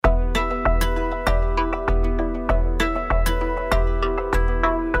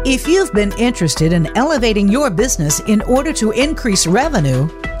If you've been interested in elevating your business in order to increase revenue,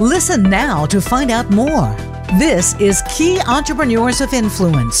 listen now to find out more. This is Key Entrepreneurs of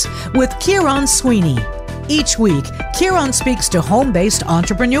Influence with Kieron Sweeney. Each week, Kieron speaks to home-based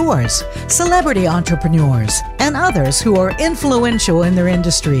entrepreneurs, celebrity entrepreneurs, and others who are influential in their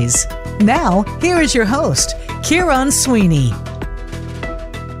industries. Now, here is your host, Kieron Sweeney.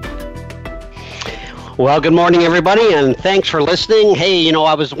 Well, good morning, everybody, and thanks for listening. Hey,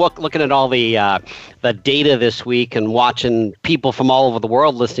 I was looking at all the data this week and watching people from all over the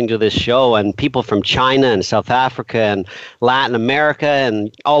world listening to this show, and people from China and South Africa and Latin America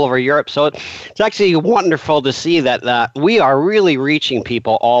and all over Europe. So it's actually wonderful to see that we are really reaching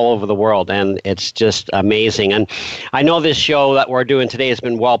people all over the world, and it's just amazing. And I know this show that we're doing today has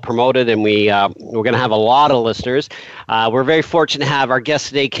been well promoted, and we're going to have a lot of listeners. We're very fortunate to have our guest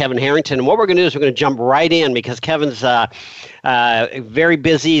today, Kevin Harrington. And what we're going to do is we're going to jump right in because Kevin's very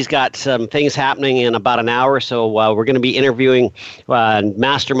busy. He's got some things happening in about an hour. So we're going to be interviewing and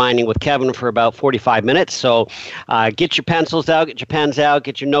masterminding with Kevin for about 45 minutes. So get your pencils out, get your pens out,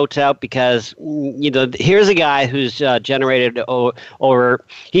 get your notes out, because here's a guy who's generated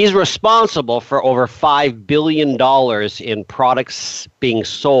he's responsible for over $5 billion in products being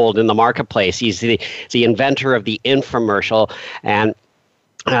sold in the marketplace. He's the inventor of the Infomercial, and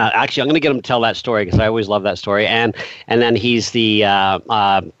actually, I'm going to get him to tell that story because I always love that story. And then he's the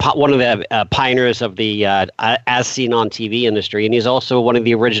one of the pioneers of the as seen on TV industry, and he's also one of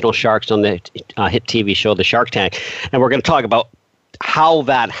the original sharks on the hit TV show The Shark Tank. And we're going to talk about how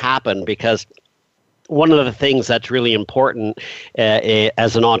that happened, because one of the things that's really important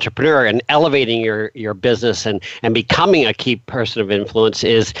as an entrepreneur and elevating your business and becoming a key person of influence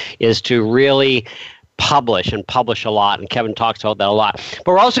is to really publish a lot, and Kevin talks about that a lot. But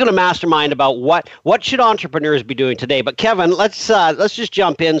we're also going to mastermind about what should entrepreneurs be doing today. But Kevin, let's just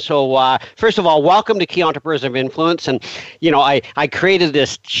jump in. So first of all, welcome to Key Entrepreneurs of Influence. And I created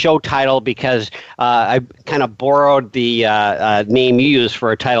this show title because I kind of borrowed the name you use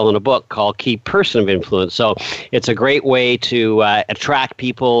for a title in a book called Key Person of Influence. So it's a great way to attract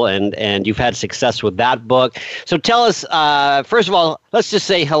people, and you've had success with that book. So tell us, first of all, let's just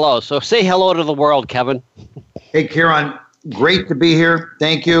say hello. So say hello to the world, Kevin. Hey, Kieron, great to be here.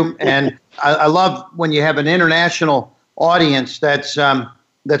 Thank you. And I love when you have an international audience. That's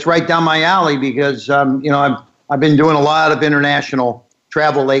right down my alley, because I've been doing a lot of international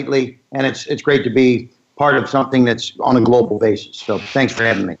travel lately, and it's great to be part of something that's on a global basis. So thanks for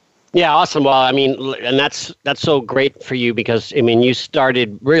having me. Yeah, awesome. Well, and that's so great for you, because you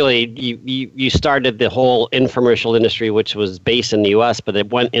started you started the whole infomercial industry, which was based in the U.S., but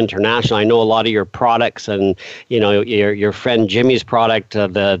it went international. I know a lot of your products, and your friend Jimmy's product,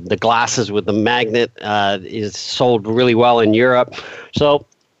 the glasses with the magnet, is sold really well in Europe. So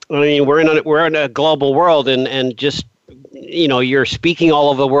we're in a global world, and just you're speaking all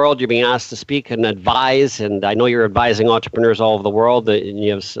over the world. You're being asked to speak and advise, and I know you're advising entrepreneurs all over the world, and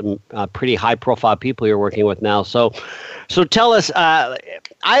you have some pretty high-profile people you're working with now. So tell us,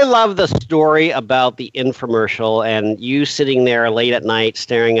 I love the story about the infomercial and you sitting there late at night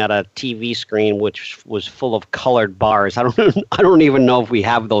staring at a TV screen which was full of colored bars. I don't even know if we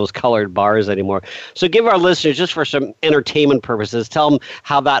have those colored bars anymore. So give our listeners, just for some entertainment purposes, tell them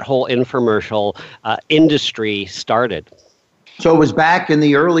how that whole infomercial industry started. So it was back in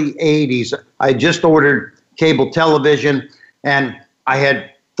the early 80s. I just ordered cable television, and I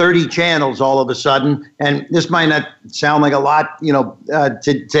had 30 channels all of a sudden. And this might not sound like a lot,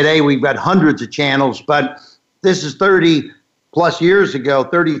 today we've got hundreds of channels, but this is 30 plus years ago,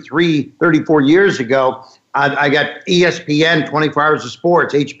 33, 34 years ago. I got ESPN, 24 hours of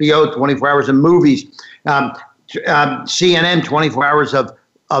sports, HBO, 24 hours of movies, CNN, 24 hours of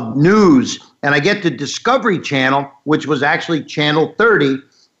news. And I get to Discovery Channel, which was actually Channel 30,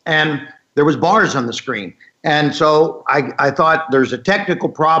 and there was bars on the screen. And so I thought there's a technical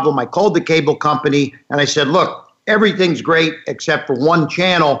problem. I called the cable company and I said, look, everything's great except for one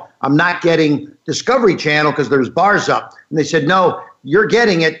channel. I'm not getting Discovery Channel because there's bars up. And they said, no, you're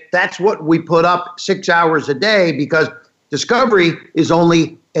getting it. That's what we put up 6 hours a day, because Discovery is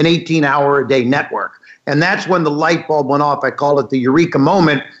only an 18-hour-a-day network. And that's when the light bulb went off. I call it the eureka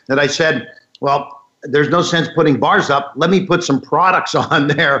moment, that I said, well, there's no sense putting bars up. Let me put some products on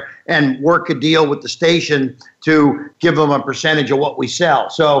there and work a deal with the station to give them a percentage of what we sell.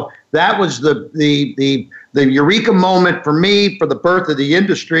 So that was the eureka moment for me, for the birth of the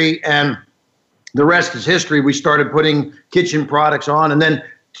industry, and the rest is history. We started putting kitchen products on, and then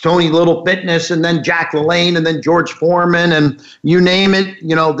Tony Little Fitness, and then Jack Lalanne, and then George Foreman, and you name it.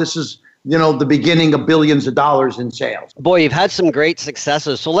 This is the beginning of billions of dollars in sales. Boy, you've had some great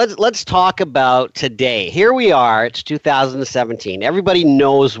successes. So let's talk about today. Here we are. It's 2017. Everybody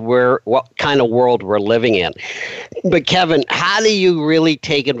knows what kind of world we're living in. But Kevin, how do you really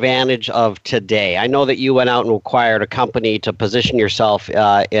take advantage of today? I know that you went out and acquired a company to position yourself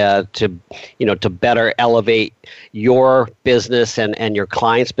to better elevate your business and your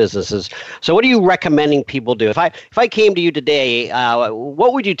clients' businesses. So what are you recommending people do? If I came to you today,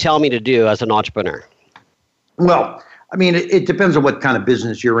 what would you tell me to do as an entrepreneur? Well, I mean, it depends on what kind of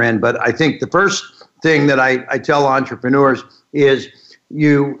business you're in, but I think the first thing that I tell entrepreneurs is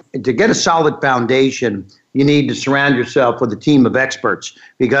to get a solid foundation, you need to surround yourself with a team of experts,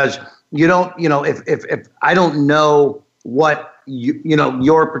 because if I don't know what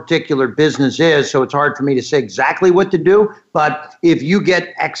your particular business is, so it's hard for me to say exactly what to do. But if you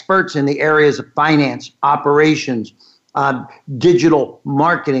get experts in the areas of finance, operations, digital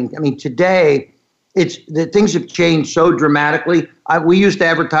marketing, I mean, today things have changed so dramatically. We used to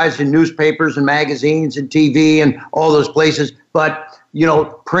advertise in newspapers and magazines and TV and all those places, but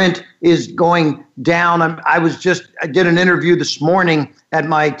print is going down. I did an interview this morning at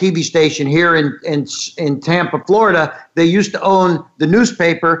my TV station here in Tampa, Florida. They used to own the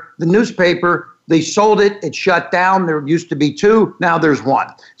newspaper. The newspaper, they sold it. It shut down. There used to be two. Now there's one.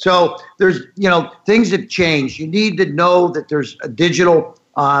 So there's, things have changed. You need to know that there's a digital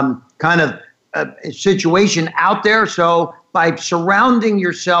kind of situation out there. So by surrounding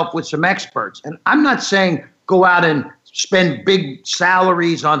yourself with some experts, and I'm not saying go out and spend big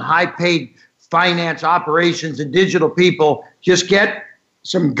salaries on high-paid finance operations and digital people. Just get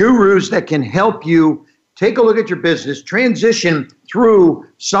some gurus that can help you take a look at your business, transition through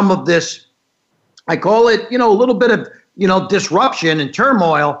some of this, I call it, a little bit of, disruption and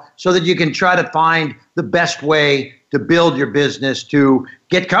turmoil, so that you can try to find the best way to build your business, to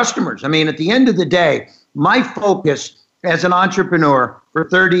get customers. I mean, at the end of the day, my focus as an entrepreneur for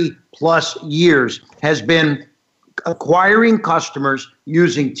 30 plus years has been acquiring customers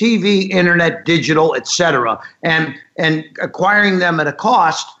using TV, internet, digital, etc., and acquiring them at a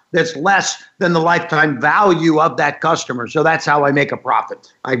cost that's less than the lifetime value of that customer. So that's how I make a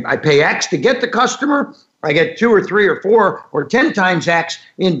profit. I pay X to get the customer. I get 2 or 3 or 4 or 10 times X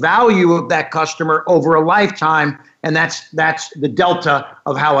in value of that customer over a lifetime, and that's the delta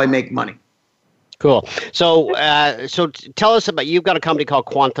of how I make money. Cool. So tell us about, you've got a company called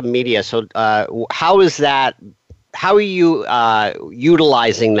Quantum Media. So how is that? How are you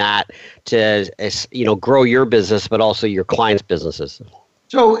utilizing that to grow your business, but also your clients' businesses?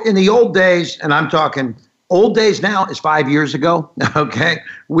 So in the old days, and I'm talking old days now is 5 years ago. Okay,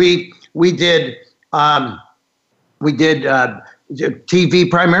 we did TV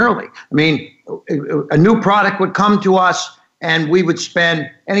primarily. I mean, a new product would come to us, and we would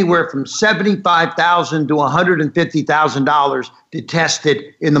spend anywhere from $75,000 to $150,000 to test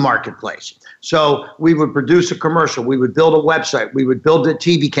it in the marketplace. So we would produce a commercial, we would build a website, we would build a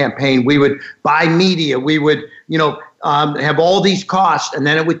TV campaign, we would buy media, we would, have all these costs, and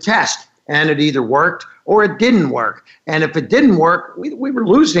then it would test, and it either worked or it didn't work. And if it didn't work, we were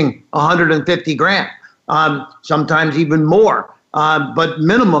losing $150,000, sometimes even more, but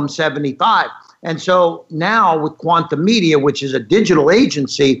minimum 75. And so now with Quantum Media, which is a digital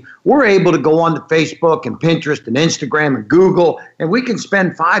agency, we're able to go on to Facebook and Pinterest and Instagram and Google, and we can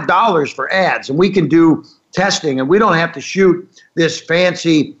spend $5 for ads, and we can do testing, and we don't have to shoot this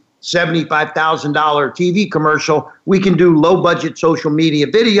fancy $75,000 TV commercial. We can do low budget social media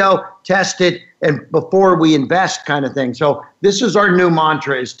video, test it, and before we invest kind of thing. So this is our new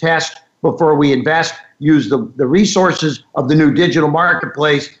mantra, is test before we invest, use the resources of the new digital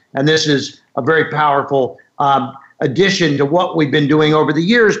marketplace. And this is a very powerful addition to what we've been doing over the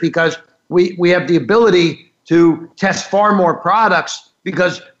years, because we have the ability to test far more products,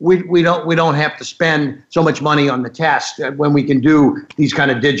 because we don't have to spend so much money on the test when we can do these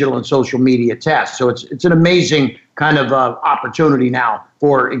kind of digital and social media tests. So it's an amazing kind of opportunity now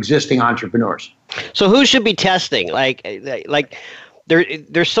for existing entrepreneurs. So who should be testing? Like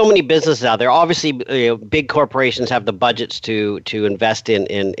there's so many businesses out there. Obviously, big corporations have the budgets to invest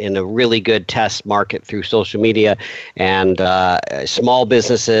in a really good test market through social media, and small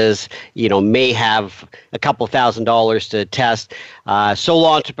businesses, may have a couple $1,000s to test. Solo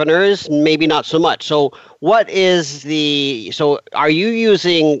entrepreneurs, maybe not so much. So are you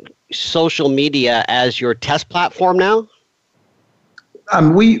using social media as your test platform now?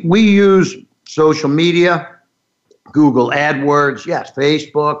 We use social media, Google AdWords, yes,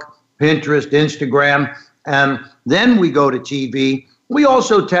 Facebook, Pinterest, Instagram, and then we go to TV. We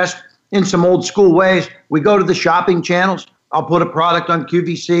also test in some old school ways. We go to the shopping channels. I'll put a product on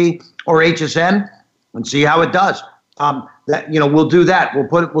QVC or HSN and see how it does. We'll do that.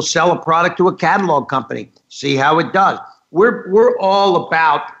 We'll sell a product to a catalog company, see how it does. We're all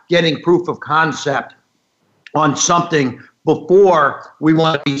about getting proof of concept on something before we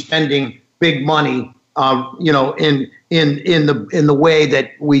want to be spending big money, in the way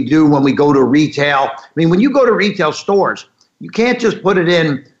that we do when we go to retail. I mean, when you go to retail stores, you can't just put it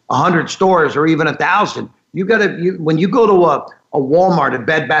in 100 stores or even 1,000. When you go to a Walmart, a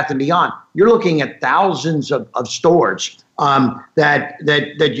Bed Bath & Beyond, you're looking at thousands of stores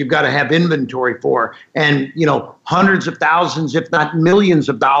that you've got to have inventory for, and hundreds of thousands, if not millions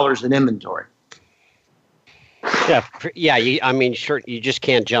of dollars in inventory. Yeah. Sure. You just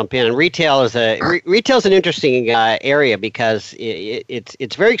can't jump in. And retail is an interesting area because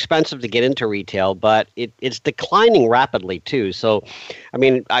it's very expensive to get into retail, but it's declining rapidly too. So,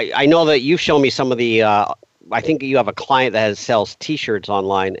 I know that you've shown me some of the. I think you have a client that sells T-shirts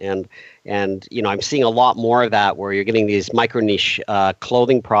online, and I'm seeing a lot more of that where you're getting these micro niche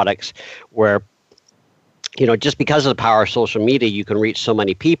clothing products where. Just because of the power of social media, you can reach so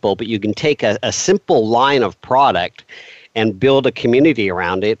many people, but you can take a simple line of product and build a community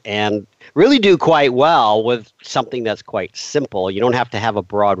around it and really do quite well with something that's quite simple. You don't have to have a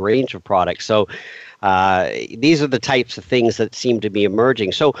broad range of products. So these are the types of things that seem to be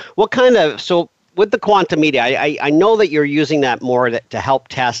emerging. So with the quantum media, I know that you're using that more to help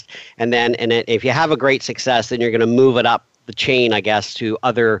test, and if you have a great success, then you're going to move it up the chain, I guess, to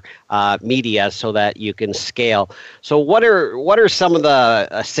other media so that you can scale. So what are some of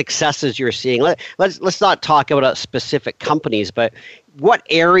the successes you're seeing? Let's not talk about specific companies, but what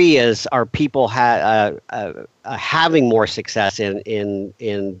areas are people having more success in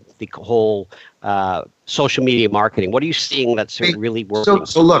the whole social media marketing? What are you seeing that's really working?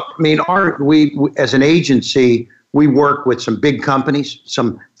 So look, we as an agency, we work with some big companies,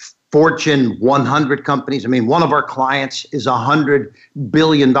 some Fortune 100 companies. One of our clients is a $100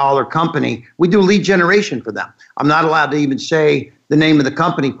 billion company. We do lead generation for them. I'm not allowed to even say the name of the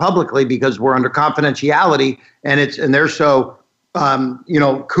company publicly because we're under confidentiality, and they're so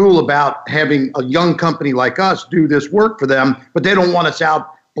cool about having a young company like us do this work for them, but they don't want us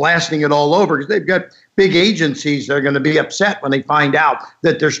out blasting it all over because they've got big agencies that are going to be upset when they find out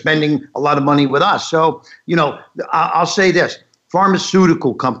that they're spending a lot of money with us. So, I'll say this.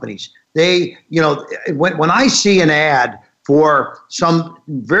 Pharmaceutical companies, when I see an ad for some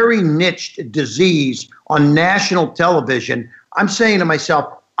very niched disease on national television, I'm saying to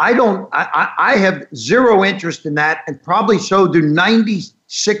myself, I have zero interest in that, and probably so do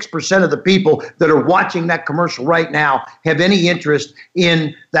 96% of the people that are watching that commercial right now have any interest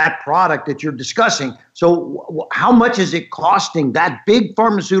in that product that you're discussing. So how much is it costing that big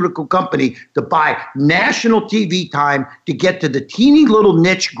pharmaceutical company to buy national TV time to get to the teeny little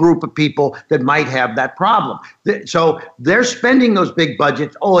niche group of people that might have that problem? So they're spending those big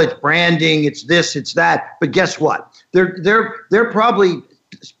budgets. Oh, it's branding, it's this, it's that. But guess what? They're probably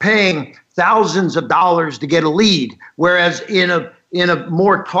paying thousands of dollars to get a lead, whereas in a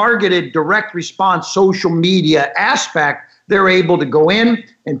more targeted direct response social media aspect, they're able to go in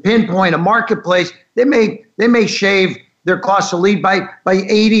and pinpoint a marketplace. They may shave their cost of lead by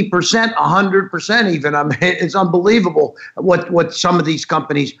 80%, 100% even. It's unbelievable what some of these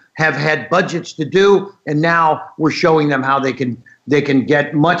companies have had budgets to do, and now we're showing them how they can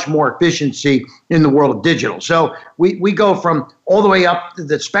get much more efficiency in the world of digital. So we go from all the way up to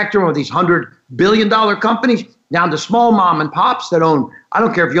the spectrum of these $100 billion companies down to small mom and pops that own, I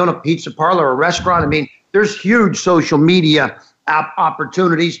don't care if you own a pizza parlor or a restaurant. There's huge social media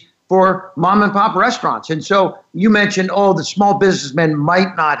opportunities for mom and pop restaurants. And so you mentioned, the small businessmen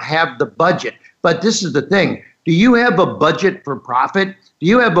might not have the budget, but this is the thing. Do you have a budget for profit? Do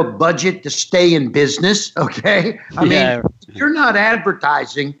you have a budget to stay in business? Okay. If you're not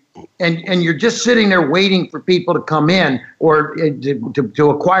advertising and you're just sitting there waiting for people to come in or to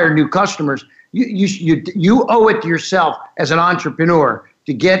acquire new customers, you owe it to yourself as an entrepreneur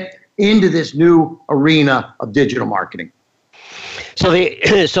to get into this new arena of digital marketing. So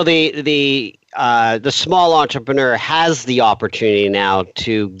the small entrepreneur has the opportunity now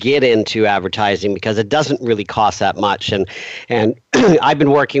to get into advertising because it doesn't really cost that much. And I've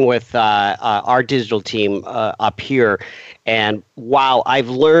been working with our digital team up here, and wow, I've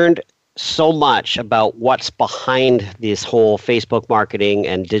learned so much about what's behind this whole Facebook marketing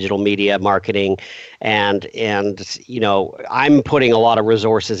and digital media marketing, and I'm putting a lot of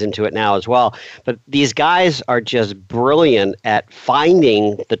resources into it now as well. But these guys are just brilliant at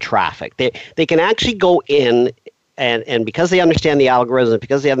finding the traffic. They can actually go in and because they understand the algorithm,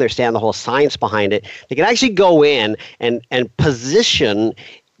 because they understand the whole science behind it, they can actually go in and position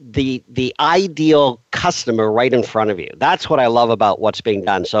the ideal customer right in front of you. That's what I love about what's being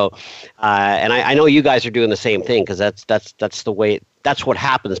done. So, and I know you guys are doing the same thing, because that's the way. That's what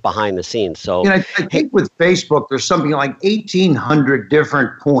happens behind the scenes. So, I think with Facebook, there's something like 1,800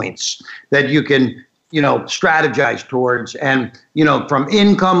 different points that you can, strategize towards, and from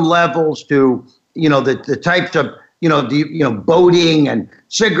income levels to the types of boating and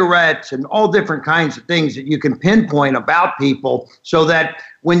cigarettes and all different kinds of things that you can pinpoint about people, so that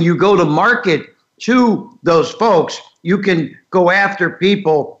when you go to market to those folks, you can go after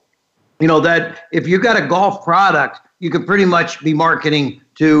people, that if you've got a golf product, you can pretty much be marketing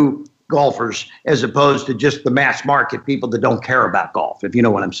to golfers as opposed to just the mass market people that don't care about golf, if you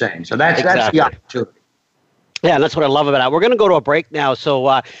know what I'm saying. So that's the opportunity. Yeah, and that's what I love about it. We're going to go to a break now.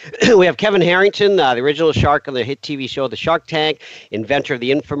 So we have Kevin Harrington, the original shark on the hit TV show The Shark Tank, inventor of the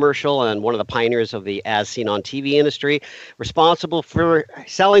Infomercial, and one of the pioneers of the as seen on TV industry, responsible for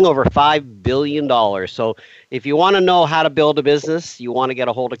selling over $5 billion. So if you want to know how to build a business, you want to get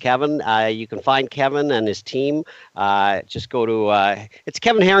a hold of Kevin, you can find Kevin and his team. Just go to, it's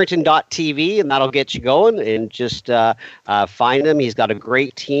kevinharrington.tv, and that'll get you going, and just find him. He's got a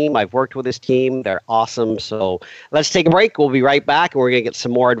great team. I've worked with his team. They're awesome. So let's take a break. We'll be right back, and we're going to get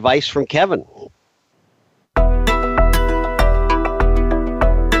some more advice from Kevin.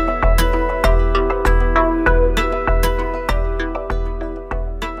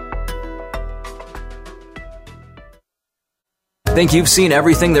 Think you've seen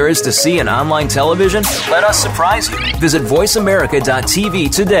everything there is to see in online television? Let us surprise you. Visit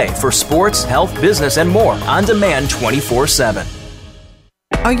voiceamerica.tv today for sports, health, business, and more on demand 24/7.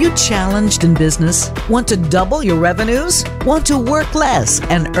 Are you challenged in business? Want to double your revenues? Want to work less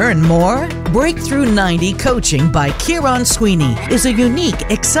and earn more? Breakthrough 90 Coaching by Kieron Sweeney is a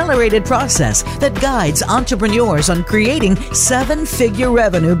unique, accelerated process that guides entrepreneurs on creating 7-figure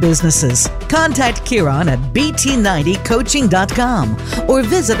revenue businesses. Contact Kieron at bt90coaching.com or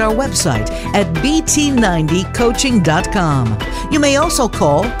visit our website at bt90coaching.com. You may also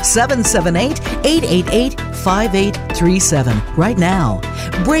call 778-888-5837 right now.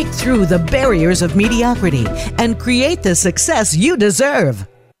 Break through the barriers of mediocrity and create the success you deserve.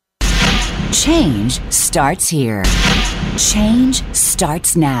 Change starts here. Change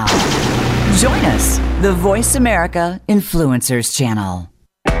starts now. Join us, the Voice America Influencers Channel.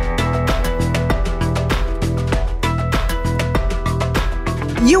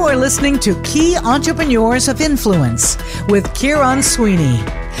 You are listening to Key Entrepreneurs of Influence with Kieron Sweeney.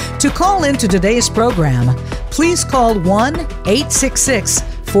 To call into today's program, please call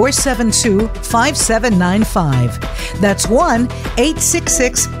 1-866-472-5795. That's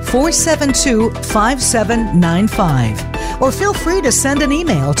 1-866-472-5795. Or feel free to send an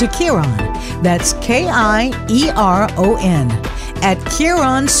email to Kieron. That's Kieron at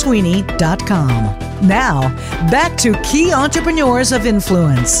KieronSweeney.com. Now, back to Key Entrepreneurs of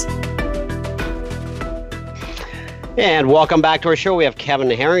Influence. And welcome back to our show. We have Kevin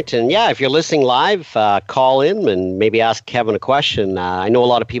Harrington. Yeah, if you're listening live, call in and maybe ask Kevin a question. I know a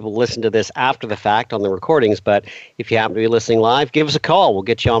lot of people listen to this after the fact on the recordings, but if you happen to be listening live, give us a call. We'll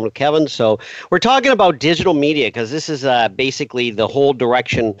get you on with Kevin. So we're talking about digital media, because this is basically the whole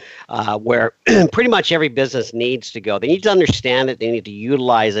direction where pretty much every business needs to go. They need to understand it. They need to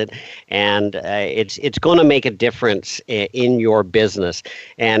utilize it, and it's going to make a difference in your business.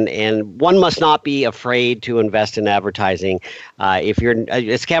 And one must not be afraid to invest in advertising. If you're,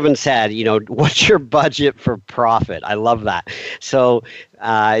 as Kevin said, what's your budget for profit? I love that. So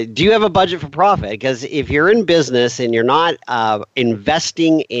do you have a budget for profit? Because if you're in business and you're not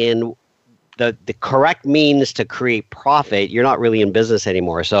investing in the correct means to create profit, you're not really in business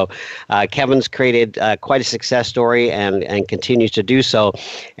anymore. So Kevin's created quite a success story and continues to do so.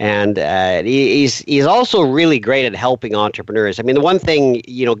 And he's also really great at helping entrepreneurs. I mean, the one thing,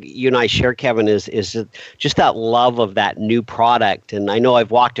 you and I share, Kevin, is just that love of that new product. And I know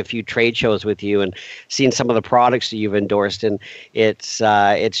I've walked a few trade shows with you and seen some of the products that you've endorsed. And it's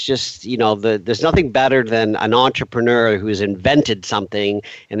just, there's nothing better than an entrepreneur who's invented something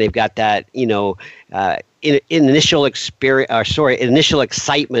and they've got that, initial excitement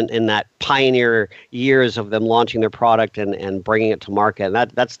in that pioneer years of them launching their product and bringing it to market. And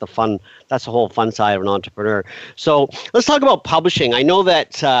that's the whole fun side of an entrepreneur. So let's talk about publishing. I know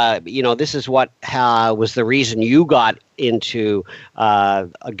that, this is what was the reason you got onto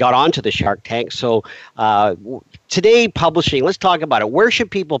the Shark Tank. So today, publishing, let's talk about it. Where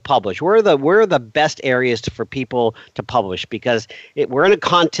should people publish? Where are the best areas for people to publish? Because we're in a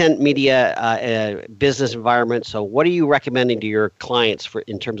content media business business environment. So what are you recommending to your clients for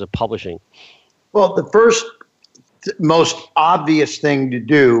in terms of publishing? Well, the first most obvious thing to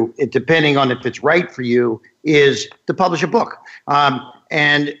do, depending on if it's right for you, is to publish a book.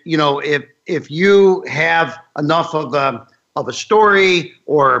 And if you have enough of a story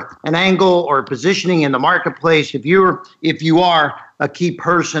or an angle or positioning in the marketplace, if you are a key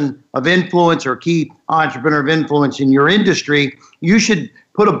person of influence or a key entrepreneur of influence in your industry, you should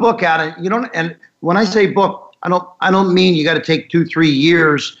put a book out. And when I say book, I don't mean you got to take 2-3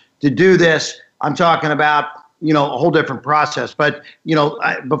 years to do this. I'm talking about a whole different process. But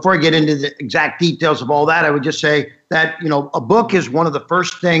before I get into the exact details of all that, I would just say that a book is one of the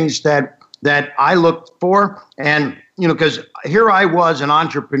first things that I looked for. And because here I was an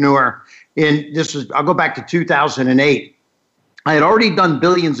entrepreneur I'll go back to 2008. I had already done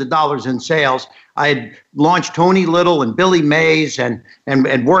billions of dollars in sales. I had launched Tony Little and Billy Mays and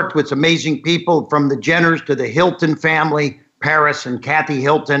worked with amazing people from the Jenners to the Hilton family, Paris and Kathy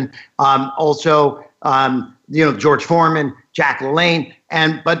Hilton. Also, George Foreman, Jack Lalanne,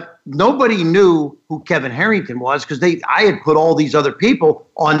 but nobody knew who Kevin Harrington was because I had put all these other people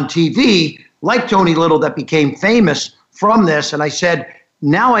on TV like Tony Little that became famous from this. And I said,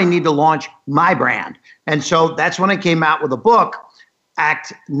 now I need to launch my brand. And so that's when I came out with a book,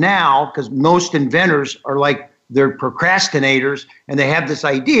 Act Now, because most inventors are like, they're procrastinators and they have this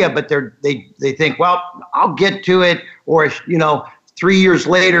idea, but they think, well, I'll get to it. Or, 3 years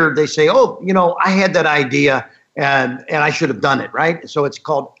later, they say, oh, I had that idea and I should have done it, right? So it's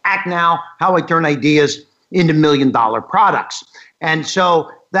called Act Now, How I Turn Ideas into $1 million products. And so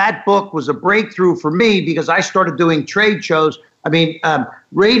that book was a breakthrough for me because I started doing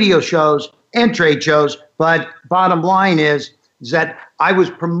radio shows and trade shows. But bottom line is that I was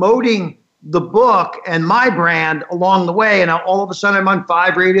promoting the book and my brand along the way. And all of a sudden I'm on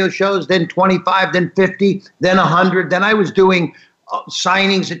 5 radio shows, then 25, then 50, then 100. Then I was doing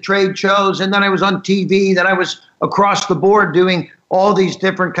signings at trade shows. And then I was on TV. Then I was across the board doing all these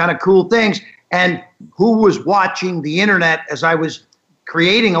different kind of cool things. And who was watching the internet as I was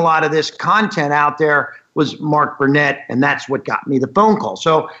creating a lot of this content out there was Mark Burnett. And that's what got me the phone call.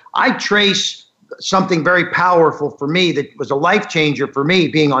 So I trace something very powerful for me that was a life changer for me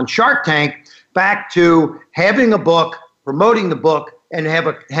being on Shark Tank back to having a book, promoting the book, and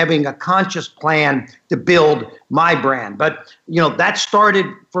having a conscious plan to build my brand. But, that started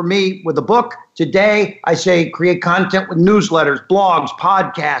for me with a book. Today, I say create content with newsletters, blogs,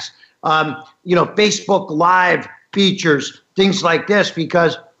 podcasts, Facebook Live features, things like this,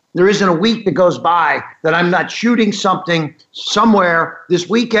 because there isn't a week that goes by that I'm not shooting something somewhere. This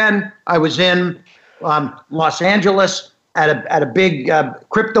weekend, I was in Los Angeles at a big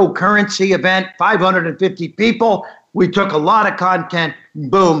cryptocurrency event, 550 people. We took a lot of content,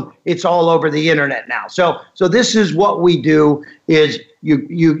 boom, it's all over the internet now. So this is what we do is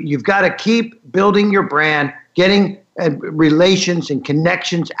you've got to keep building your brand, getting relations and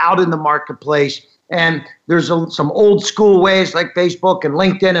connections out in the marketplace. And there's some old school ways like Facebook and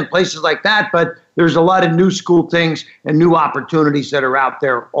LinkedIn and places like that, but there's a lot of new school things and new opportunities that are out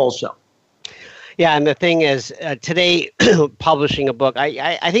there also. Yeah, and the thing is, today, publishing a book,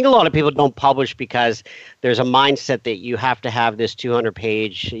 I think a lot of people don't publish because there's a mindset that you have to have this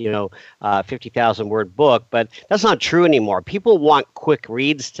 200-page, 50,000-word book, but that's not true anymore. People want quick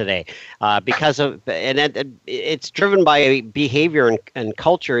reads today it's driven by behavior and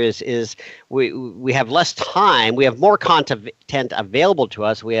culture. Is we have less time, we have more content available to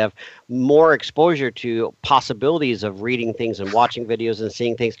us, we have more exposure to possibilities of reading things and watching videos and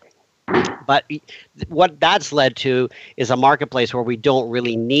seeing things. But what that's led to is a marketplace where we don't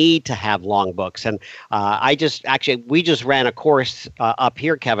really need to have long books. And we just ran a course up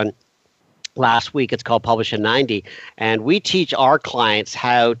here, Kevin, last week. It's called Publish in 90. And we teach our clients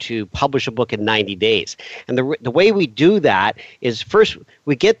how to publish a book in 90 days. And the way we do that is first,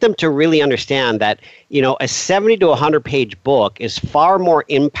 we get them to really understand that, a 70 to 100-page book is far more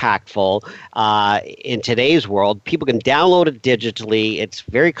impactful in today's world. People can download it digitally. It's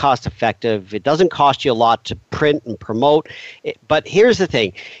very cost effective. It doesn't cost you a lot to print and promote. But here's the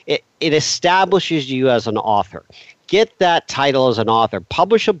thing. It establishes you as an author. Get that title as an author.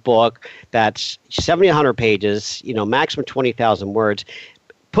 Publish a book that's 70, 100 pages, maximum 20,000 words.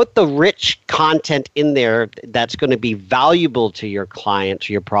 Put the rich content in there that's going to be valuable to your clients,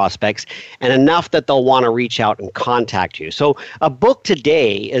 your prospects, and enough that they'll want to reach out and contact you. So a book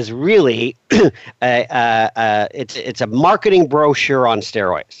today is really it's a marketing brochure on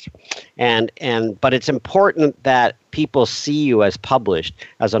steroids, but it's important that people see you as published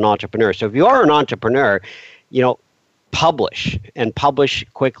as an entrepreneur. So if you are an entrepreneur, publish and publish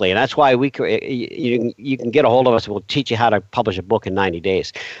quickly. And that's why you can get a hold of us. We'll teach you how to publish a book in 90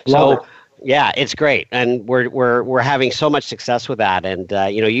 days. So yeah, it's great. And we're having so much success with that. And,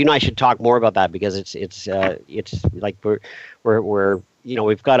 you and I should talk more about that, because it's like we're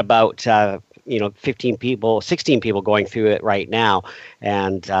we've got about, 15 people, 16 people going through it right now,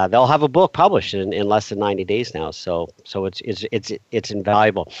 and they'll have a book published in less than 90 days now. So it's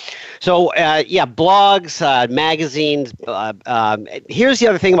invaluable. So blogs, magazines. Here's the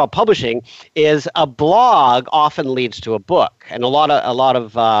other thing about publishing is a blog often leads to a book, and a lot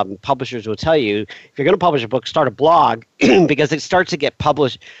of publishers will tell you, if you're going to publish a book, start a blog because it starts to get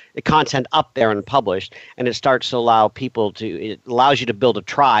published, the content up there and published, and it starts to allow people it allows you to build a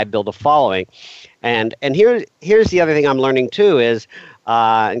tribe, build a following. And here's the other thing I'm learning too is,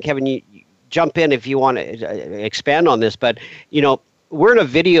 and Kevin, you jump in if you want to expand on this, but we're in a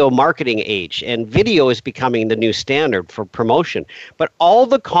video marketing age, and video is becoming the new standard for promotion. But all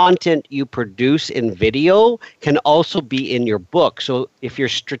the content you produce in video can also be in your book. So if you're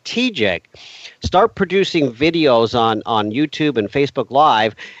strategic, start producing videos on YouTube and Facebook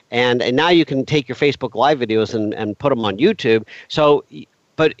Live, and now you can take your Facebook Live videos and put them on YouTube. So,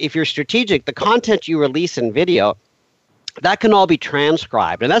 but if you're strategic, the content you release in video, that can all be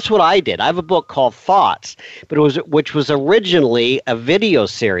transcribed. And that's what I did. I have a book called Thoughts, which was originally a video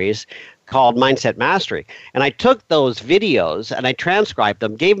series called Mindset Mastery. And I took those videos and I transcribed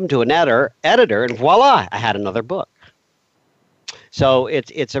them, gave them to an editor, and voila, I had another book. So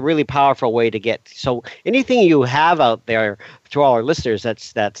it's a really powerful way to get. So anything you have out there to all our listeners,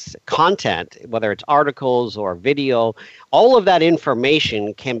 that's content, whether it's articles or video, all of that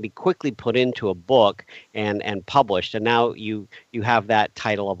information can be quickly put into a book and published. And now you have that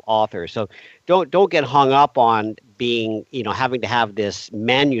title of author. So don't get hung up on being, having to have this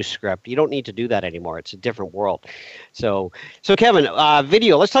manuscript. You don't need to do that anymore. It's a different world. So Kevin,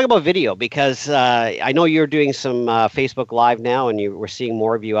 video. Let's talk about video, because I know you're doing some Facebook Live now, and we're seeing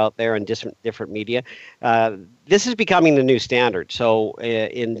more of you out there in different media. This is becoming the new standard. So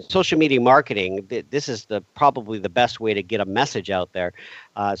in social media marketing, this is probably the best way to get a message out there.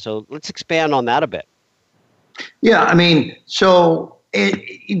 So let's expand on that a bit. Yeah, I mean, so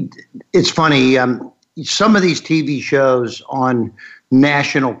it's funny. Some of these TV shows on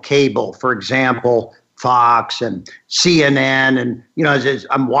national cable, for example, Fox and CNN, and as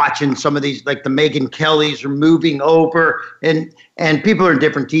I'm watching some of these, like the Megyn Kellys are moving over, and people are in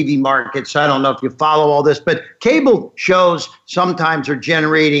different TV markets. So I don't know if you follow all this, but cable shows sometimes are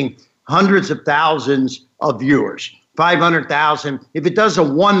generating hundreds of thousands of viewers, 500,000. If it does a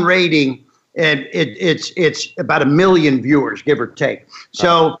 1 rating, and it's about 1 million viewers, give or take.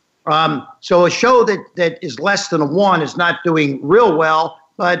 So a show that is less than a 1 is not doing real well.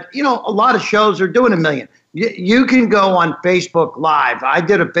 But, a lot of shows are doing 1 million. You can go on Facebook Live. I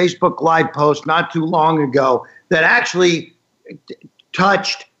did a Facebook Live post not too long ago that actually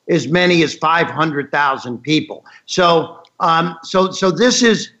touched as many as 500,000 people. So this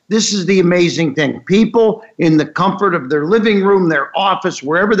is the amazing thing. People in the comfort of their living room, their office,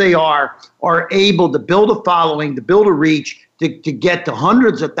 wherever they are able to build a following, to build a reach, to get to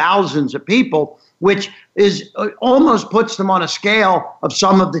hundreds of thousands of people, which is almost puts them on a scale of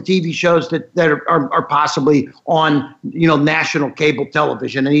some of the TV shows that are possibly on national cable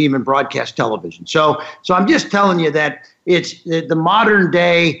television and even broadcast television. So I'm just telling you that it's the modern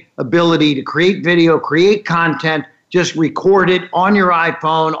day ability to create video, create content, just record it on your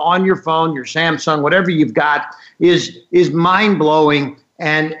iPhone, on your phone, your Samsung, whatever you've got is mind blowing,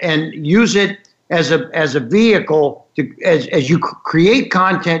 and use it as a vehicle to as you create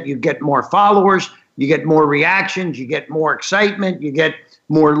content, you get more followers. You get more reactions, you get more excitement, you get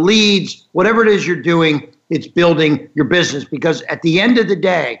more leads. Whatever it is you're doing, it's building your business. Because at the end of the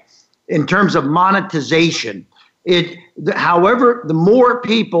day, in terms of monetization, however, the more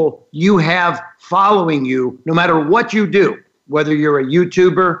people you have following you, no matter what you do, whether you're a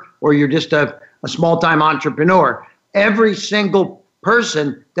YouTuber or you're just a small-time entrepreneur, every single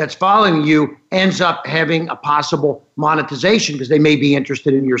person that's following you ends up having a possible monetization because they may be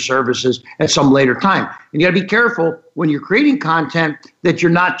interested in your services at some later time. And you got to be careful when you're creating content that you're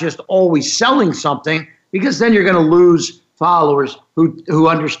not just always selling something, because then you're going to lose followers who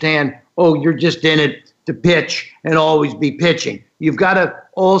understand, oh, you're just in it to pitch and always be pitching. You've got to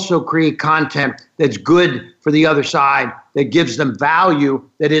also create content that's good for the other side, that gives them value,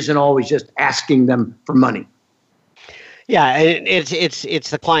 that isn't always just asking them for money. Yeah,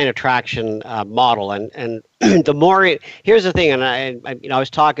 it's the client attraction model, and the more here's the thing, and I was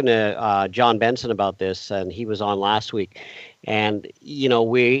talking to John Benson about this, and he was on last week, and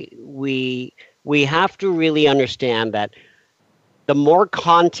we we have to really understand that the more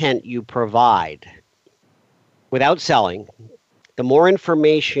content you provide without selling, the more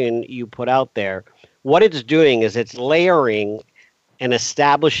information you put out there, what it's doing is it's layering and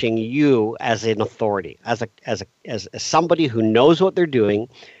establishing you as an authority, as somebody who knows what they're doing,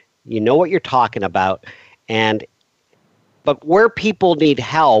 you know what you're talking about, but where people need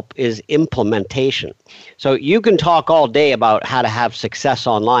help is implementation. So you can talk all day about how to have success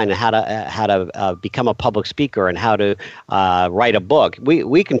online and how to become a public speaker and how to write a book.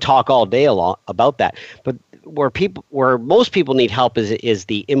 We can talk all day about that, but where most people need help is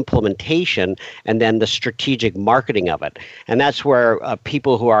the implementation and then the strategic marketing of it. And that's where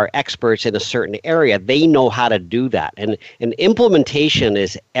people who are experts in a certain area, they know how to do that. And implementation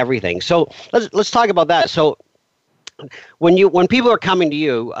is everything. So let's talk about that. So when people are coming to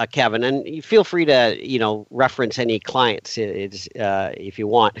you, Kevin, and you feel free to reference any clients if you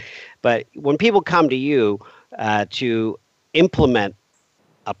want, but when people come to you to implement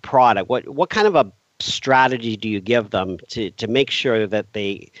a product, what kind of a strategy do you give them to make sure that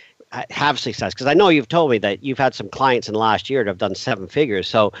they have success? Because I know you've told me that you've had some clients in the last year that have done 7 figures.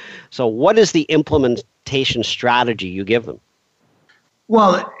 So what is the implementation strategy you give them?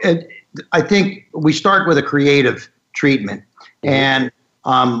 Well, I think we start with a creative treatment. And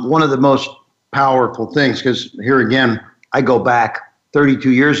one of the most powerful things, because here again, I go back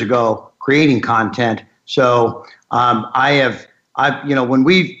 32 years ago creating content. So when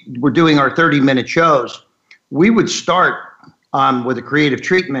we were doing our 30-minute shows, we would start with a creative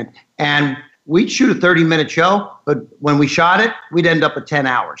treatment, and we'd shoot a 30-minute show, but when we shot it, we'd end up at 10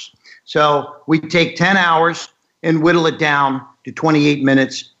 hours. So we'd take 10 hours and whittle it down to 28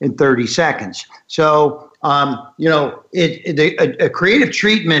 minutes and 30 seconds. So, a creative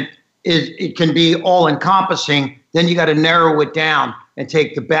treatment it can be all-encompassing. Then you got to narrow it down and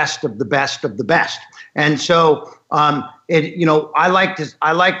take the best of the best of the best. And so, I like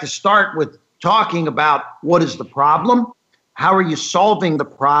to start with talking about what is the problem, how are you solving the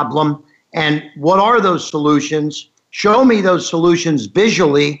problem, and what are those solutions. Show me those solutions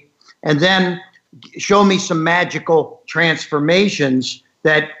visually, and then show me some magical transformations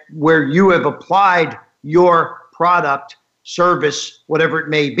where you have applied your product, service, whatever it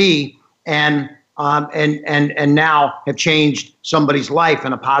may be, and now have changed somebody's life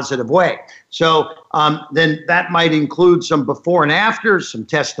in a positive way. So then that might include some before and afters, some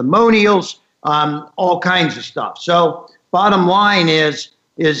testimonials, all kinds of stuff. So bottom line is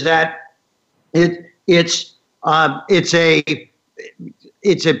that it's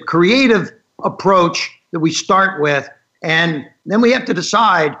a creative approach that we start with, and then we have to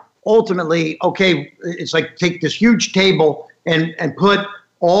decide ultimately, okay, it's like take this huge table and put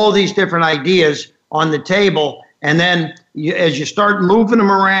all these different ideas on the table, and then as you start moving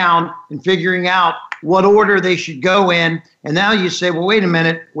them around and figuring out what order they should go in, and now you say, well, wait a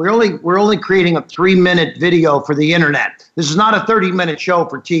minute, we're only creating a 3-minute video for the internet. This is not a 30-minute show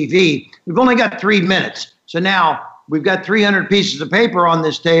for TV. We've only got 3 minutes. So now we've got 300 pieces of paper on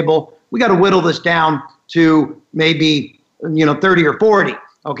this table. We got to whittle this down to maybe 30 or 40.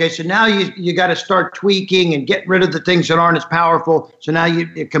 Okay, so now you got to start tweaking and get rid of the things that aren't as powerful. So now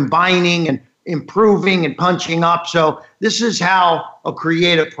you're combining and improving and punching up. So this is how a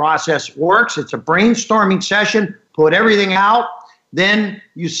creative process works. It's a brainstorming session. Put everything out. Then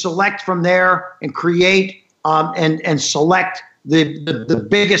you select from there and create and select the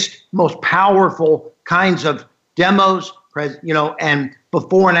biggest, most powerful kinds of demos, and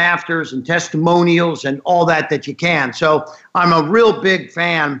before and afters and testimonials and all that you can. So I'm a real big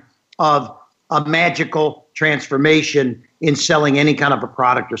fan of a magical transformation in selling any kind of a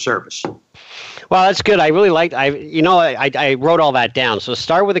product or service. Well, that's good. I really liked, I wrote all that down. So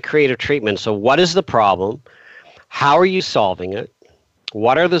start with a creative treatment. So what is the problem? How are you solving it?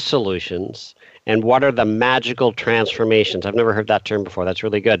 What are the solutions? And what are the magical transformations? I've never heard that term before. That's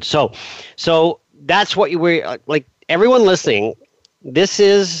really good. So that's what you were like. Everyone listening, this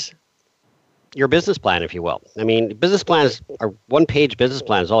is your business plan, if you will. I mean, business plans are one-page business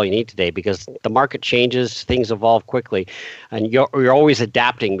plan is all you need today because the market changes, things evolve quickly, and you're always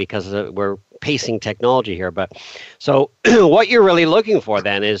adapting because we're pacing technology here. But so what you're really looking for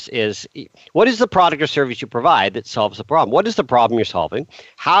then is what is the product or service you provide that solves the problem? What is the problem you're solving?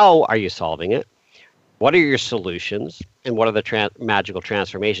 How are you solving it? What are your solutions? And what are the magical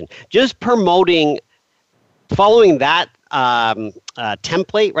transformations? Just following that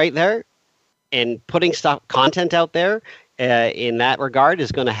template right there and putting content out there in that regard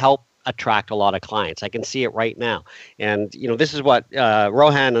is going to help attract a lot of clients. I can see it right now. And, this is what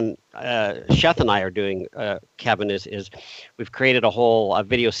Rohan and Sheth and I are doing, Kevin, is we've created a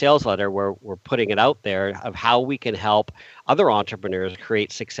video sales letter where we're putting it out there of how we can help other entrepreneurs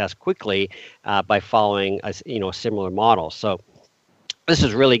create success quickly by following a similar model. So this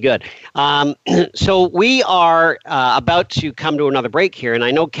is really good. So we are about to come to another break here, and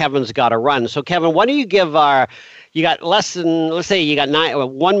I know Kevin's got to run. So Kevin, why don't you give you got less than, let's say you got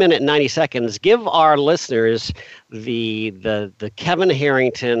 1 minute and 90 seconds. Give our listeners the Kevin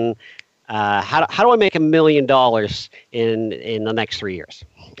Harrington, how do I make $1 million in the next 3 years?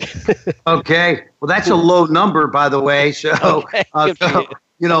 Okay. Well, that's a low number, by the way. So, okay.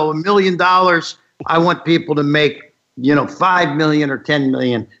 $1 million, I want people to make, 5 million or 10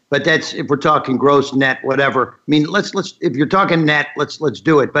 million, but that's if we're talking gross, net, whatever. I mean, let's if you're talking net, let's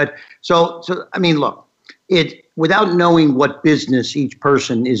do it. But so I mean, look, without knowing what business each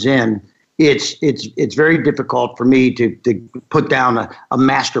person is in, it's very difficult for me to put down a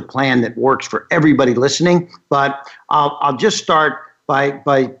master plan that works for everybody listening. But I'll just start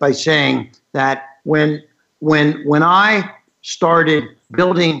by saying that when I started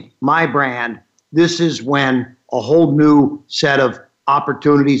building my brand, this is when a whole new set of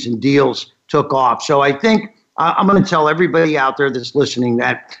opportunities and deals took off. So I think I'm going to tell everybody out there that's listening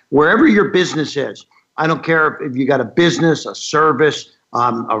that wherever your business is, I don't care if you got a business, a service,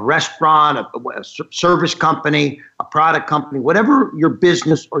 a restaurant, a service company, a product company, whatever your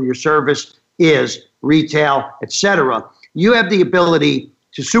business or your service is, retail, etc., you have the ability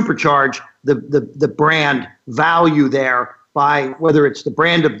to supercharge the brand value there by whether it's the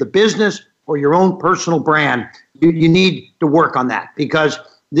brand of the business or your own personal brand. You need to work on that, because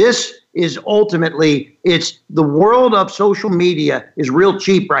this is ultimately, it's the world of social media is real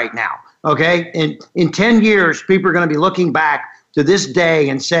cheap right now. Okay. And in 10 years, people are going to be looking back to this day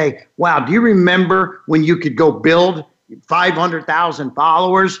and say, wow, do you remember when you could go build 500,000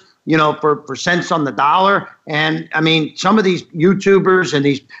 followers, for cents on the dollar? And I mean, some of these YouTubers and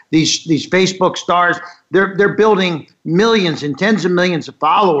these Facebook stars, they're building millions and tens of millions of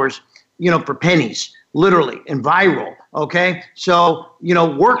followers, for pennies, literally, and viral. Okay. So,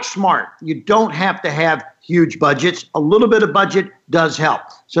 work smart. You don't have to have huge budgets. A little bit of budget does help.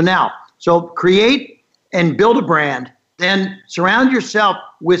 So create and build a brand, then surround yourself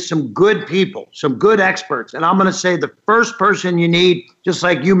with some good people, some good experts. And I'm going to say the first person you need, just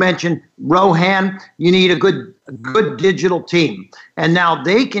like you mentioned, Rohan, you need a good digital team. And now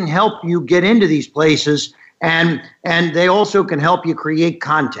they can help you get into these places, and they also can help you create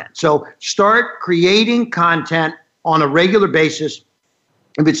content. So start creating content on a regular basis.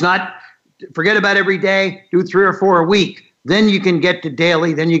 If it's not, forget about every day, do 3 or 4 a week. Then you can get to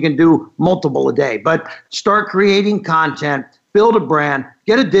daily, then you can do multiple a day. But start creating content, build a brand,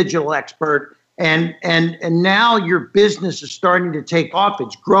 get a digital expert, and now your business is starting to take off.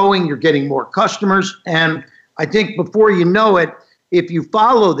 It's growing, you're getting more customers. And I think before you know it, if you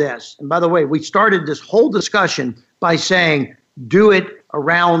follow this, and by the way, we started this whole discussion by saying, do it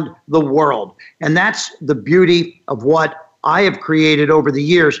around the world. And that's the beauty of what I have created over the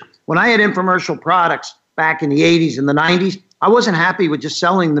years. When I had infomercial products back in the 80s and the 90s, I wasn't happy with just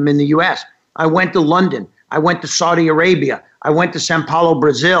selling them in the US. I went to London. I went to Saudi Arabia. I went to Sao Paulo,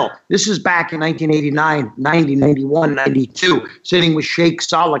 Brazil. This is back in 1989, 90, 91, 92, sitting with Sheikh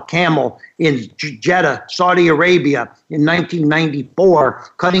Salah Camel in Jeddah, Saudi Arabia in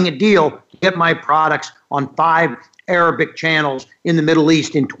 1994, cutting a deal to get my products on 5 Arabic channels in the Middle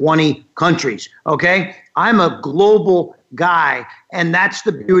East in 20 countries. Okay? I'm a global guy, and that's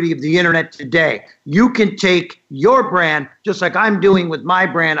the beauty of the internet today. You can take your brand, just like I'm doing with my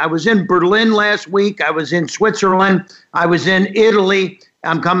brand. I was in Berlin last week. I was in Switzerland. I was in Italy.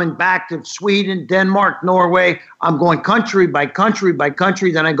 I'm coming back to Sweden, Denmark, Norway. I'm going country by country by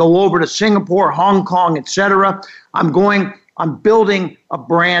country. Then I go over to Singapore, Hong Kong, etc. I'm building a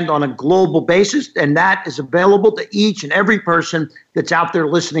brand on a global basis, and that is available to each and every person that's out there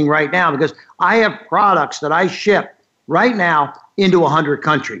listening right now, because I have products that I ship right now into 100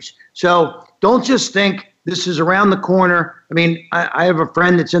 countries. So don't just think this is around the corner. I mean, I have a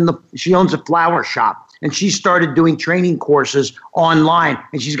friend she owns a flower shop, and she started doing training courses online,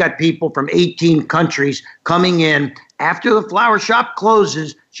 and she's got people from 18 countries coming in. After the flower shop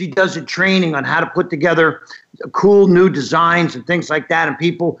closes, she does a training on how to put together cool new designs and things like that, and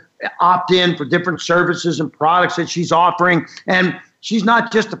people opt in for different services and products that she's offering. And she's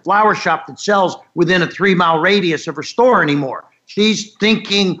not just a flower shop that sells within a 3-mile radius of her store anymore. She's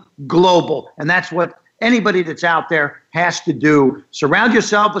thinking global. And that's what anybody that's out there has to do. Surround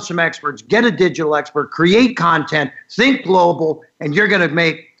yourself with some experts, get a digital expert, create content, think global, and you're going to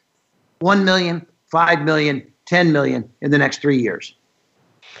make $1 million, $5 million, $10 million in the next 3 years.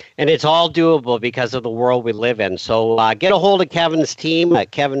 And it's all doable because of the world we live in. So get a hold of Kevin's team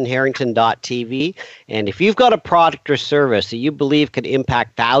at kevinharrington.tv. And if you've got a product or service that you believe could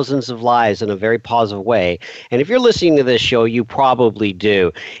impact thousands of lives in a very positive way, and if you're listening to this show, you probably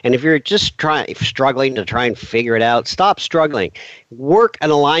do. And if you're just struggling to try and figure it out, stop struggling. Work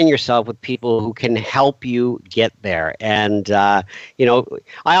and align yourself with people who can help you get there. And, I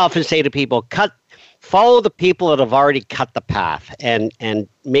often say to people, follow the people that have already cut the path and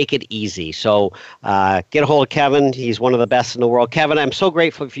make it easy. So get a hold of Kevin. He's one of the best in the world. Kevin, I'm so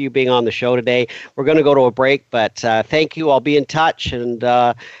grateful for you being on the show today. We're going to go to a break, but thank you. I'll be in touch, and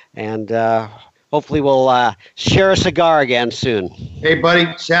hopefully we'll share a cigar again soon. Hey, buddy.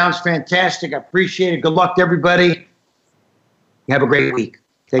 Sounds fantastic. I appreciate it. Good luck to everybody. Have a great week.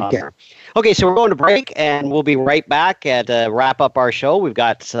 Take care. Okay, so we're going to break, and we'll be right back and wrap up our show. We've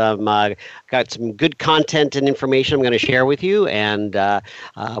got some good content and information I'm going to share with you, and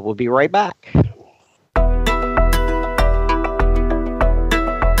we'll be right back.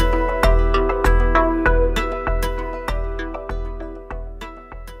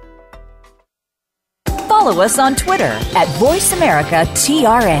 Follow us on Twitter at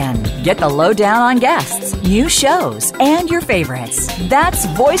VoiceAmericaTRN. Get the lowdown on guests, new shows, and your favorites. That's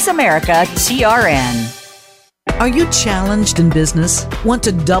VoiceAmericaTRN. Are you challenged in business? Want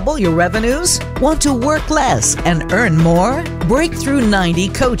to double your revenues? Want to work less and earn more? Breakthrough 90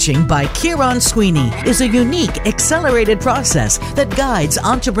 Coaching by Kieron Sweeney is a unique, accelerated process that guides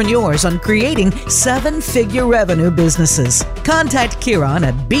entrepreneurs on creating seven-figure revenue businesses. Contact Kieron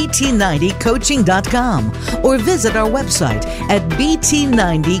at bt90coaching.com or visit our website at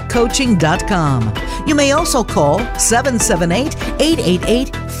bt90coaching.com. You may also call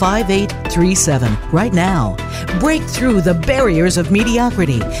 778-888-5837 right now. Break through the barriers of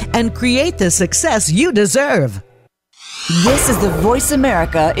mediocrity and create the success you deserve. This is the Voice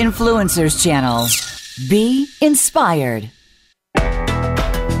America Influencers Channel. Be inspired.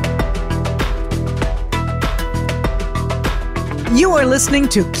 You are listening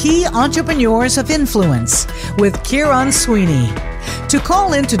to Key Entrepreneurs of Influence with Kieron Sweeney. To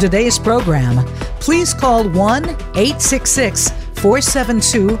call into today's program, please call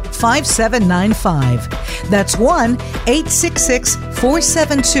 1-866-472-5795. That's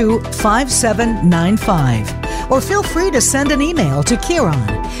 1-866-472-5795. Or feel free to send an email to Kieron.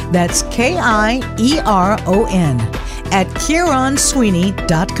 That's Kieron at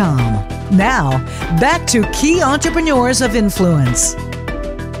KieronSweeney.com. Now, back to Key Entrepreneurs of Influence.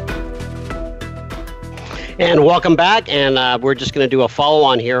 And welcome back. And we're just going to do a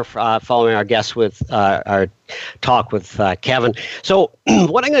follow-on here following our guest with our talk with Kevin. So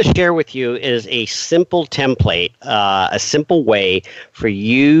what I'm going to share with you is a simple template, a simple way for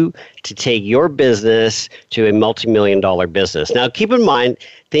you to take your business to a multi-million-dollar business. Now, keep in mind,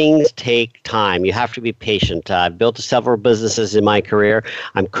 things take time. You have to be patient. I've built several businesses in my career.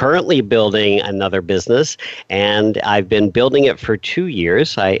 I'm currently building another business, and I've been building it for 2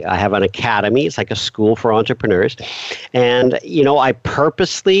 years. I have an academy. It's like a school for entrepreneurs. And, I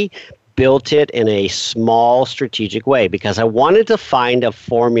purposely built it in a small strategic way because I wanted to find a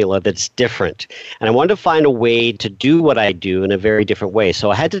formula that's different. And I wanted to find a way to do what I do in a very different way.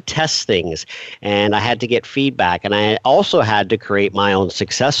 So I had to test things and I had to get feedback. And I also had to create my own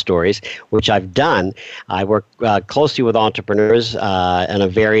success stories, which I've done. I work closely with entrepreneurs in a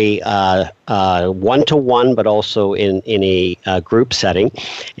very one-to-one, but also in a group setting.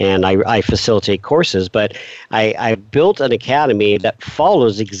 And I facilitate courses. But I built an academy that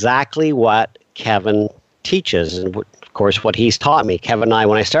follows exactly what Kevin teaches and of course what he's taught me. Kevin and I,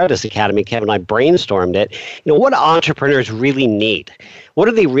 when I started this academy, Kevin and I brainstormed it. What do entrepreneurs really need? What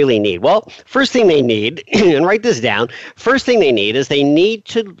do they really need? Well, first thing they need, and write this down, first thing they need is they need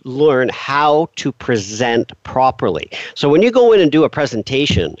to learn how to present properly. So when you go in and do a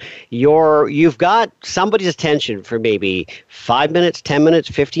presentation, you've got somebody's attention for maybe 5 minutes, 10 minutes,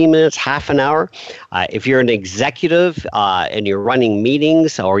 15 minutes, half an hour. If you're an executive and you're running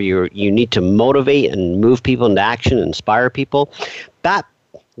meetings or you need to motivate and move people into action, inspire people, that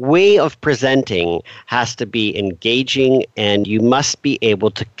way of presenting has to be engaging, and you must be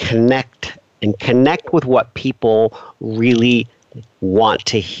able to connect with what people really want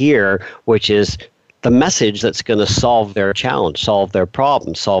to hear, which is the message that's going to solve their challenge, solve their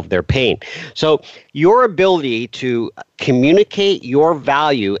problem, solve their pain. So your ability to communicate your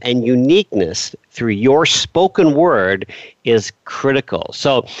value and uniqueness through your spoken word is critical.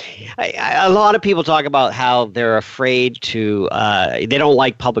 So a lot of people talk about how they're afraid to, they don't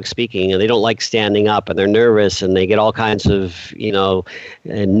like public speaking, and they don't like standing up, and they're nervous, and they get all kinds of,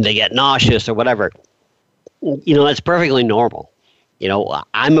 and they get nauseous or whatever. That's perfectly normal.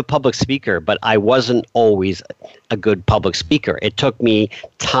 I'm a public speaker, but I wasn't always a good public speaker. It took me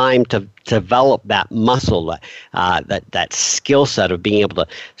time to develop that muscle, that skill set of being able to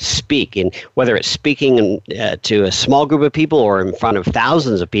speak. And whether it's speaking to a small group of people or in front of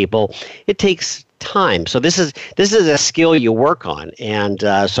thousands of people, it takes time. So this is a skill you work on. And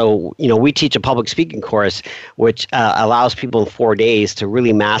so we teach a public speaking course which allows people in 4 days to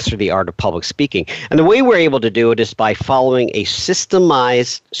really master the art of public speaking. And the way we're able to do it is by following a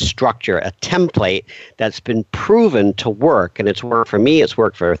systemized structure, a template that's been proven to work. And it's worked for me, it's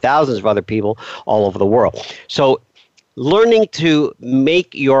worked for thousands of other people all over the world. So learning to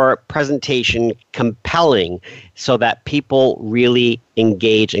make your presentation compelling so that people really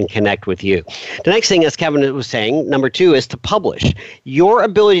engage and connect with you. The next thing, as Kevin was saying, number 2, is to publish. Your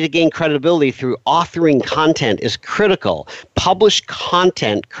ability to gain credibility through authoring content is critical. Published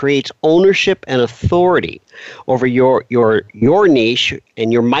content creates ownership and authority over your niche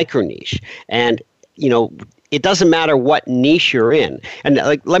and your micro niche. And, it doesn't matter what niche you're in. And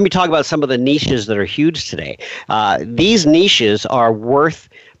let me talk about some of the niches that are huge today. These niches are worth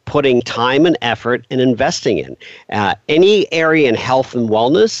putting time and effort and investing in. Any area in health and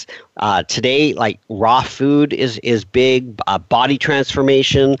wellness, today, like raw food is big, body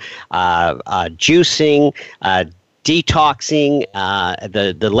transformation, juicing, detoxing.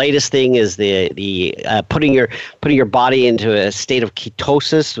 The latest thing is the putting your body into a state of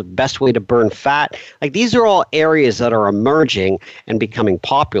ketosis, the best way to burn fat. Like, these are all areas that are emerging and becoming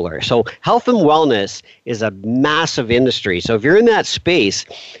popular. So health and wellness is a massive industry. So if you're in that space,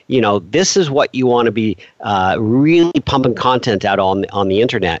 this is what you want to be really pumping content out on the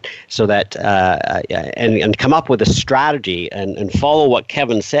internet, so that and come up with a strategy and follow what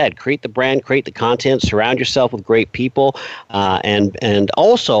Kevin said. Create the brand, create the content, surround yourself with great people, and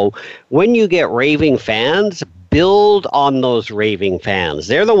also, when you get raving fans, build on those raving fans.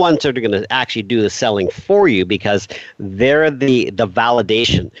 They're the ones that are going to actually do the selling for you, because they're the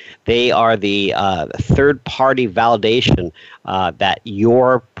validation. They are the third-party validation that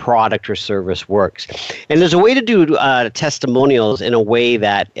your product or service works. And there's a way to do testimonials in a way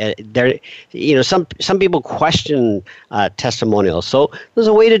that some people question testimonials. So there's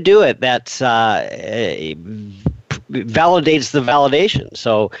a way to do it that's validates the validation.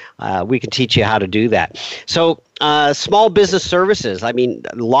 So we can teach you how to do that. So small business services. I mean,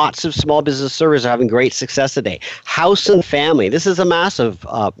 lots of small business services are having great success today. House and family. This is a massive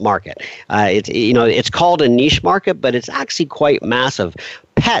market. It's called a niche market, but it's actually quite massive.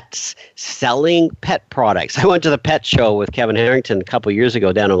 Pets, selling pet products. I went to the pet show with Kevin Harrington a couple of years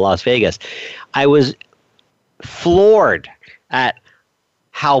ago down in Las Vegas. I was floored at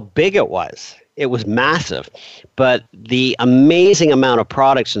how big it was. It was massive, but the amount of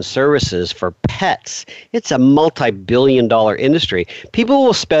products and services for pets, it's a multi-billion-dollar industry. People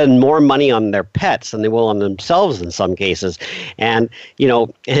will spend more money on their pets than they will on themselves in some cases. And,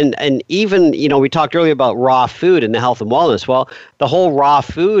 and even, we talked earlier about raw food and the health and wellness. Well, the whole raw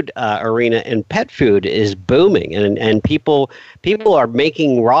food arena and pet food is booming, and people are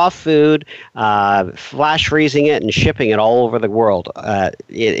making raw food, flash freezing it and shipping it all over the world.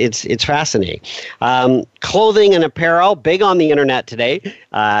 It's fascinating. Clothing and apparel, big on the internet today.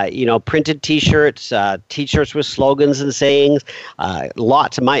 Printed T-shirts, T-shirts with slogans and sayings.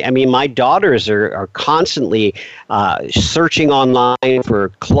 Lots of my daughters are constantly searching online for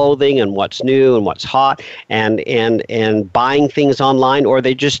clothing and what's new and what's hot, and buying things online, or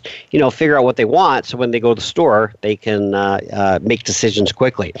they just figure out what they want. So when they go to the store, they can make decisions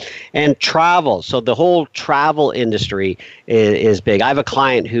quickly. And travel. So the whole travel industry is big. I have a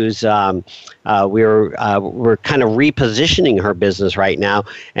client who's we're kind of repositioning her business right now,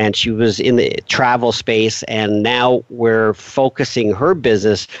 and she was in the travel space, and now we're focusing her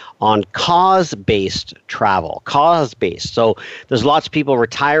business on cause-based travel. Cause-based. So there's lots of people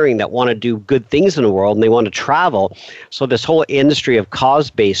retiring that want to do good things in the world, and they want to travel. So this whole industry of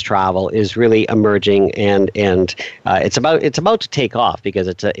cause-based travel is really emerging, and it's about to take off, because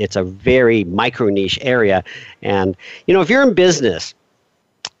it's a very micro niche area. And if you're in business,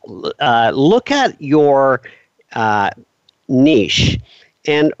 look at your niche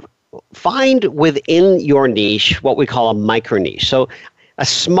and find within your niche what we call a micro niche. So a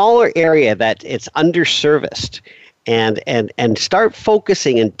smaller area that it's underserviced, and start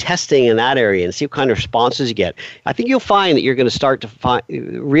focusing and testing in that area and see what kind of responses you get. I think you'll find that you're going to start to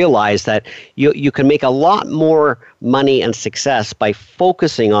realize that you can make a lot more money and success by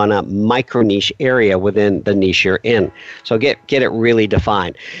focusing on a micro niche area within the niche you're in. So get it really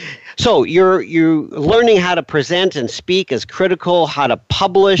defined. So you're learning how to present and speak is critical, how to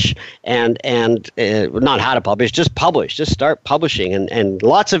publish and not how to publish, just publish. Just start publishing and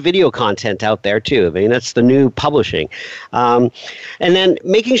lots of video content out there too. I mean, that's the new publishing. And then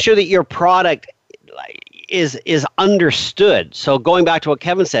making sure that your product is understood. So going back to what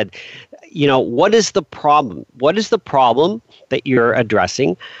Kevin said, what is the problem? What is the problem that you're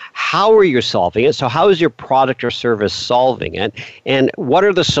addressing? How are you solving it? So how is your product or service solving it? And what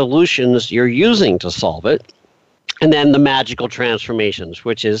are the solutions you're using to solve it? And then the magical transformations,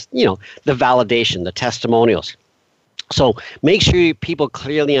 which is, the validation, the testimonials. So make sure people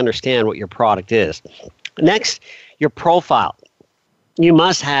clearly understand what your product is. Next, your profile. You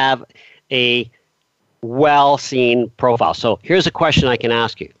must have a well-seen profile. So here's a question I can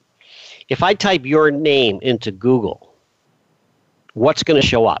ask you. If I type your name into Google, what's going to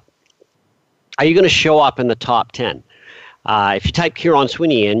show up? Are you going to show up in the top 10? If you type Kieron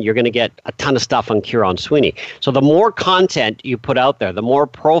Sweeney in, you're going to get a ton of stuff on Kieron Sweeney. So the more content you put out there, the more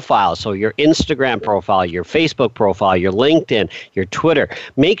profiles, so your Instagram profile, your Facebook profile, your LinkedIn, your Twitter,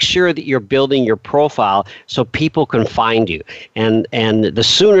 make sure that you're building your profile so people can find you. And the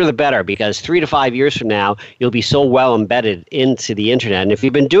sooner the better, because 3 to 5 years from now, you'll be so well embedded into the internet. And if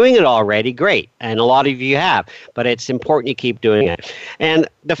you've been doing it already, great. And a lot of you have, but it's important you keep doing it. And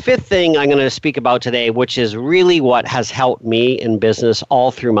the fifth thing I'm going to speak about today, which is really what has helped me in business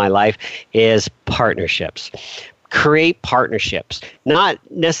all through my life, is partnerships. Create partnerships, not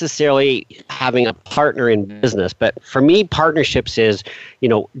necessarily having a partner in business, but for me, partnerships is,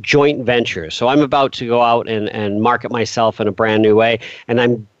 joint ventures. So I'm about to go out and market myself in a brand new way, and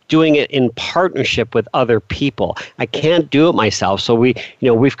I'm doing it in partnership with other people. I can't do it myself. So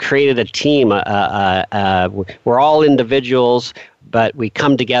we've created a team. We're all individuals, but we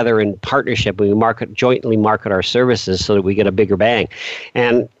come together in partnership. We jointly market our services so that we get a bigger bang.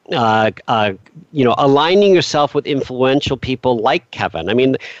 And aligning yourself with influential people like Kevin. I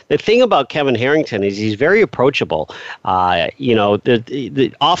mean, the thing about Kevin Harrington is he's very approachable.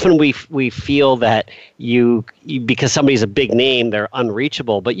 Often we feel that you because somebody's a big name, they're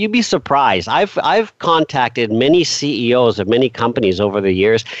unreachable. But you'd be surprised. I've contacted many CEOs of many companies over the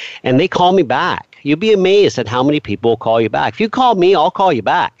years, and they call me back. You'd be amazed at how many people will call you back. If you call me, I'll call you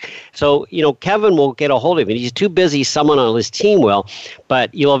back. So, Kevin will get a hold of you. He's too busy, someone on his team will,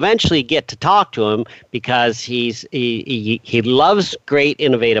 but you'll eventually get to talk to him because he loves great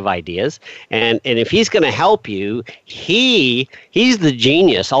innovative ideas. And if he's going to help you, he's the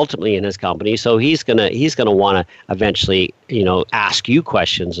genius ultimately in his company. So he's going to want to eventually, ask you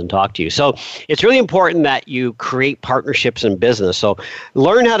questions and talk to you. So it's really important that you create partnerships in business. So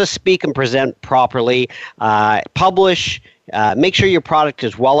learn how to speak and present properly, publish, make sure your product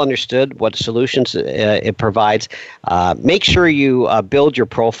is well understood, what solutions it provides. Make sure you build your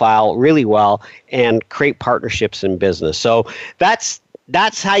profile really well and create partnerships in business. So that's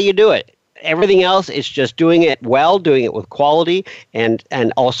how you do it. Everything else is just doing it well, doing it with quality, and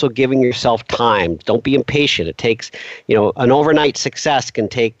also giving yourself time. Don't be impatient. It takes, an overnight success can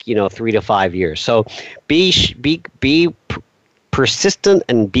take, 3 to 5 years. So be persistent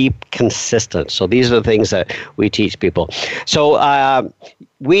and be consistent. So these are the things that we teach people. So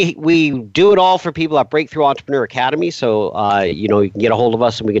we do it all for people at Breakthrough Entrepreneur Academy. So you can get a hold of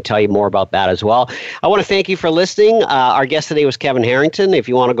us and we can tell you more about that as well. I want to thank you for listening. Our guest today was Kevin Harrington. If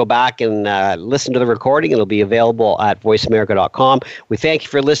you want to go back and listen to the recording, it'll be available at voiceamerica.com. We thank you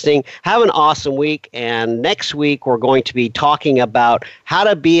for listening. Have an awesome week. And next week, we're going to be talking about how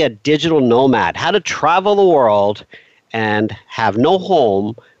to be a digital nomad, how to travel the world and have no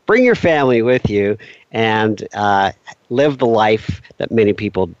home, bring your family with you, and live the life that many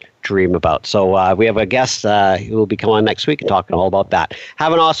people dream about. So we have a guest who will be coming on next week and talking all about that.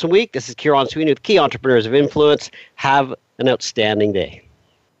 Have an awesome week. This is Kieron Sweeney with Key Entrepreneurs of Influence. Have an outstanding day.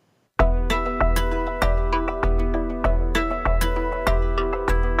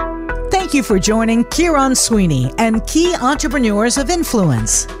 Thank you for joining Kieron Sweeney and Key Entrepreneurs of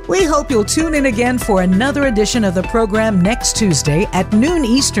Influence. We hope you'll tune in again for another edition of the program next Tuesday at noon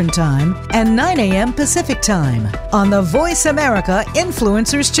Eastern Time and 9 a.m. Pacific Time on the Voice America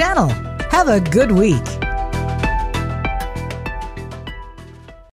Influencers channel. Have a good week.